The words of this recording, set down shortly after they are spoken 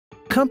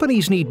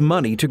Companies need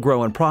money to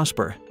grow and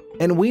prosper,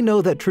 and we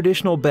know that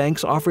traditional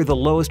banks offer the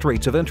lowest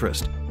rates of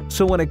interest.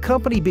 So when a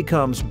company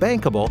becomes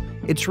bankable,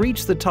 it's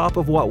reached the top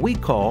of what we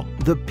call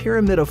the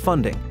pyramid of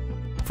funding.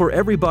 For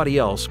everybody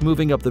else,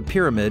 moving up the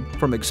pyramid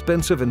from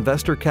expensive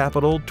investor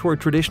capital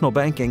toward traditional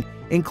banking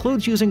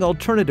includes using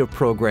alternative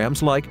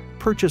programs like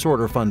purchase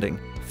order funding,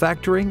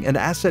 factoring, and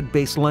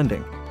asset-based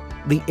lending.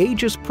 The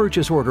Aegis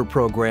Purchase Order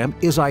Program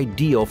is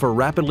ideal for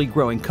rapidly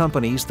growing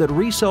companies that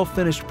resell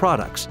finished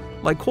products,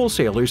 like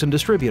wholesalers and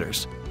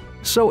distributors.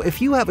 So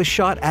if you have a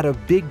shot at a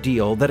big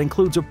deal that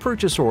includes a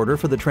purchase order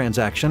for the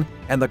transaction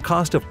and the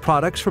cost of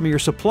products from your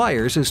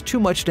suppliers is too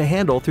much to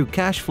handle through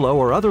cash flow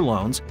or other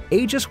loans,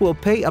 Aegis will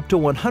pay up to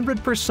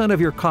 100%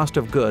 of your cost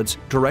of goods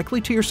directly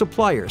to your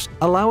suppliers,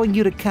 allowing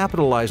you to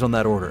capitalize on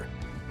that order.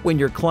 When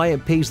your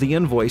client pays the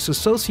invoice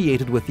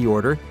associated with the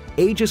order,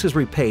 Aegis is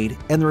repaid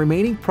and the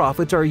remaining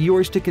profits are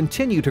yours to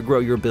continue to grow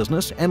your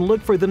business and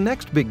look for the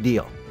next big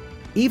deal.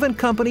 Even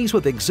companies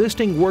with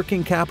existing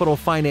working capital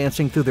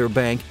financing through their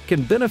bank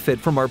can benefit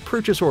from our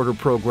purchase order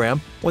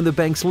program when the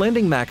bank's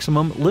lending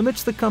maximum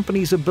limits the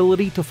company's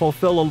ability to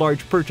fulfill a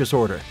large purchase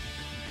order.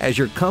 As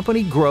your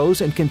company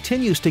grows and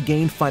continues to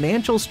gain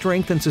financial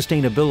strength and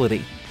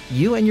sustainability,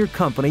 you and your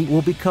company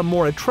will become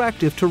more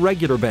attractive to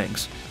regular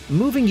banks,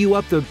 moving you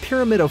up the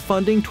pyramid of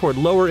funding toward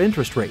lower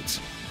interest rates.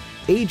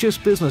 Aegis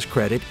Business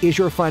Credit is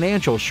your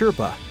financial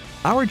Sherpa.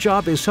 Our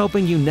job is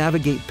helping you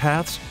navigate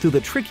paths through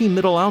the tricky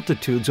middle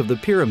altitudes of the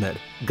pyramid,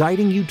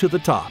 guiding you to the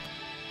top.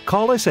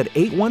 Call us at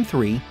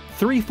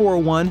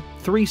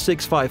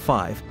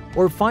 813-341-3655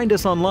 or find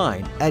us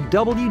online at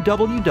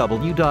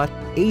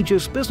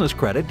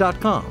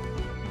www.aegisbusinesscredit.com.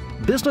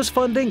 Business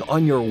funding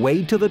on your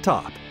way to the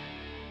top.